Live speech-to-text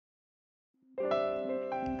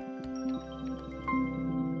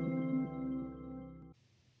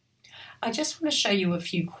I just want to show you a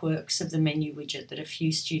few quirks of the menu widget that a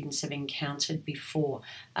few students have encountered before.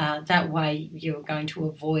 That way you're going to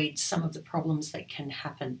avoid some of the problems that can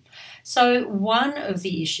happen. So one of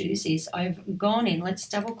the issues is I've gone in, let's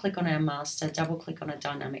double click on our master, double click on a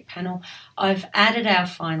dynamic panel. I've added our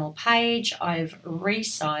final page, I've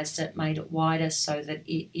resized it, made it wider so that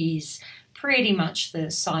it is pretty much the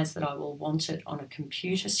size that I will want it on a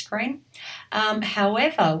computer screen.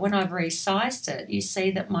 However, when I've resized it, you see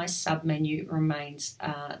that my submenu remains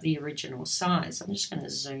the original size. I'm just going to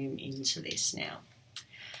zoom into this now.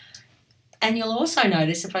 And you'll also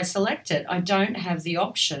notice if I select it, I don't have the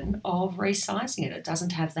option of resizing it. It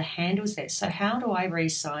doesn't have the handles there. So how do I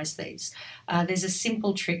resize these? There's a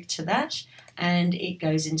simple trick to that, and it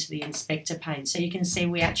goes into the inspector pane. So you can see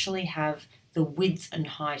we actually have the width and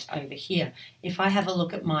height over here. If I have a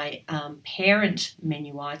look at my parent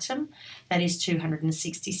menu item, that is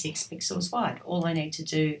 266 pixels wide. All I need to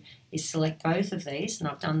do is select both of these, and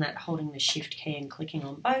I've done that holding the Shift key and clicking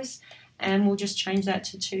on both, and we'll just change that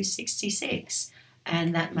to 266,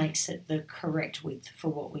 and that makes it the correct width for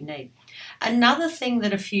what we need. Another thing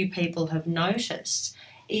that a few people have noticed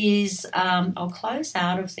is, I'll close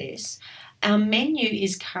out of this, our menu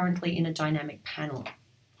is currently in a dynamic panel.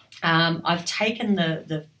 I've taken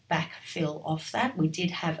the back fill off that. We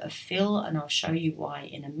did have a fill, and I'll show you why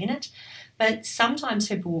in a minute. But sometimes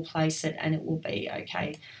people will place it and it will be,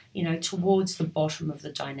 okay, you know, towards the bottom of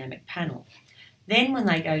the dynamic panel. Then when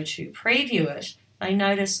they go to preview it, they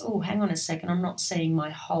notice, oh, hang on a second, I'm not seeing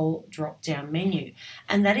my whole drop-down menu.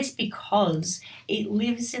 And that is because it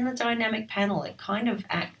lives in the dynamic panel. It kind of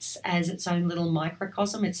acts as its own little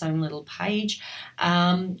microcosm, its own little page,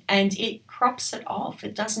 and it crops it off.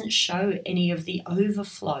 It doesn't show any of the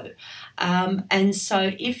overflow. And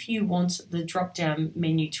so if you want the drop-down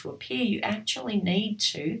menu to appear, you actually need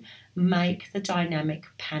to make the dynamic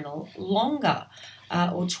panel longer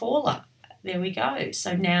or taller. There we go.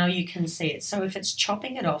 So now you can see it. So if it's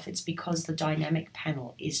chopping it off, it's because the dynamic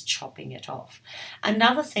panel is chopping it off.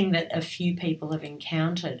 Another thing that a few people have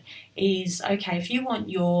encountered is, okay, if you want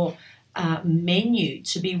your menu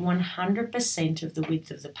to be 100% of the width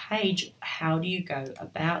of the page, how do you go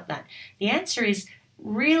about that? The answer is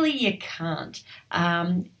really you can't.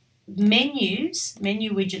 Menu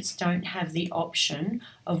widgets don't have the option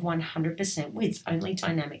of 100% width. Only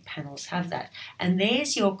dynamic panels have that. And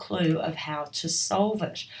there's your clue of how to solve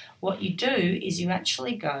it. What you do is you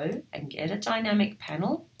actually go and get a dynamic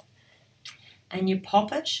panel and you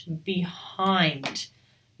pop it behind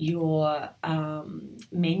your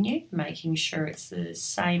menu, making sure it's the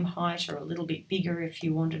same height or a little bit bigger if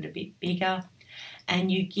you want it a bit bigger.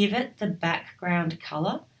 And you give it the background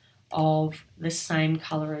color of the same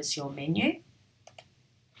color as your menu,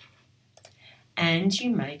 and you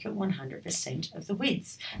make it 100% of the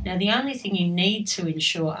width. Now the only thing you need to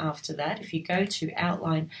ensure after that, if you go to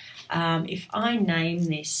outline, if I name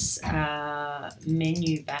this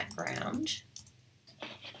menu background,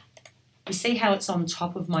 you see how it's on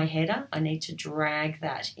top of my header? I need to drag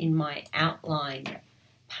that in my outline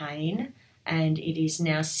pane, and it is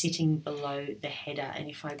now sitting below the header. And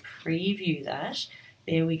if I preview that,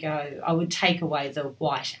 there we go. I would take away the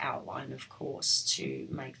white outline, of course, to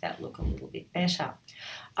make that look a little bit better.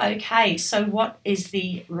 Okay, so what is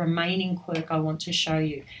the remaining quirk I want to show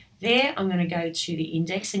you? There, I'm going to go to the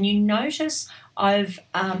index, and you notice I've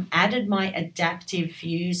added my adaptive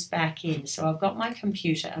views back in. So I've got my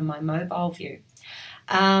computer and my mobile view.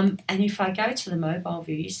 And if I go to the mobile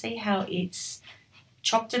view, you see how it's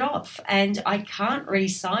chopped it off, and I can't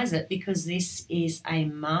resize it because this is a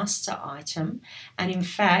master item. And in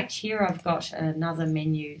fact, here I've got another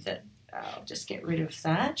menu that I'll just get rid of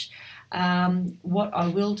that. What I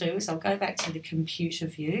will do is I'll go back to the computer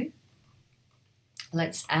view.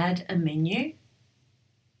 Let's add a menu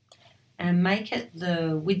and make it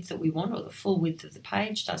the width that we want, or the full width of the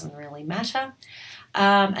page, doesn't really matter.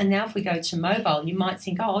 And now if we go to mobile, you might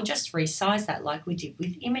think, oh, I'll just resize that like we did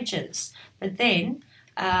with images. But then,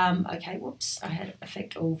 okay, whoops, I had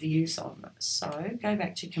affect all views on. So go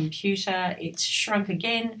back to computer, it's shrunk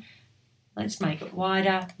again. Let's make it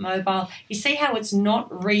wider, mobile. You see how it's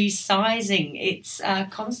not resizing, it's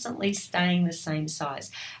constantly staying the same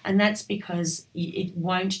size. And that's because it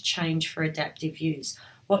won't change for adaptive views.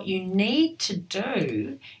 What you need to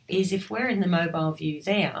do is, if we're in the mobile view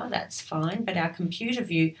there, that's fine, but our computer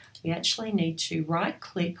view, we actually need to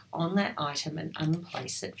right-click on that item and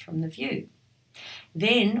unplace it from the view.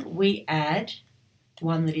 Then we add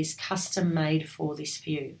one that is custom made for this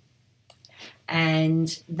view.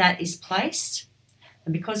 And that is placed.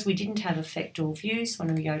 And because we didn't have affect all views,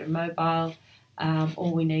 when we go to mobile,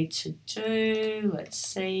 all we need to do, let's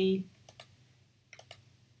see,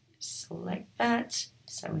 select that.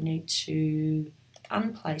 So we need to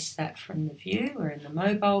unplace that from the view. We're in the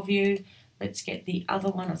mobile view. Let's get the other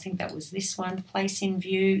one. I think that was this one. Place in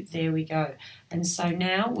view. There we go. And so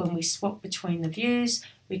now when we swap between the views,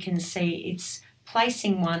 we can see it's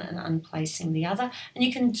placing one and unplacing the other. And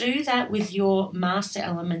you can do that with your master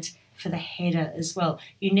element for the header as well.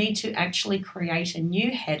 You need to actually create a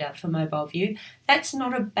new header for mobile view. That's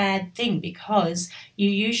not a bad thing because you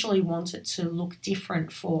usually want it to look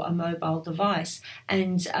different for a mobile device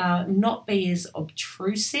and not be as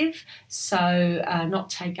obtrusive, so not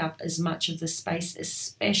take up as much of the space,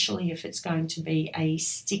 especially if it's going to be a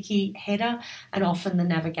sticky header, and often the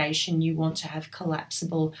navigation you want to have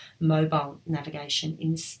collapsible mobile navigation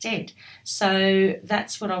instead. So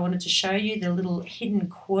that's what I wanted to show you, the little hidden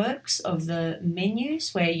quirks of the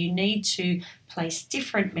menus where you need to place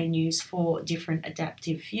different menus for different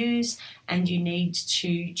adaptive views, and you need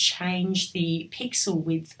to change the pixel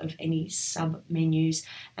width of any sub menus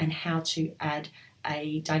and how to add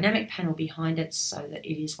a dynamic panel behind it so that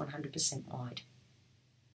it is 100% wide.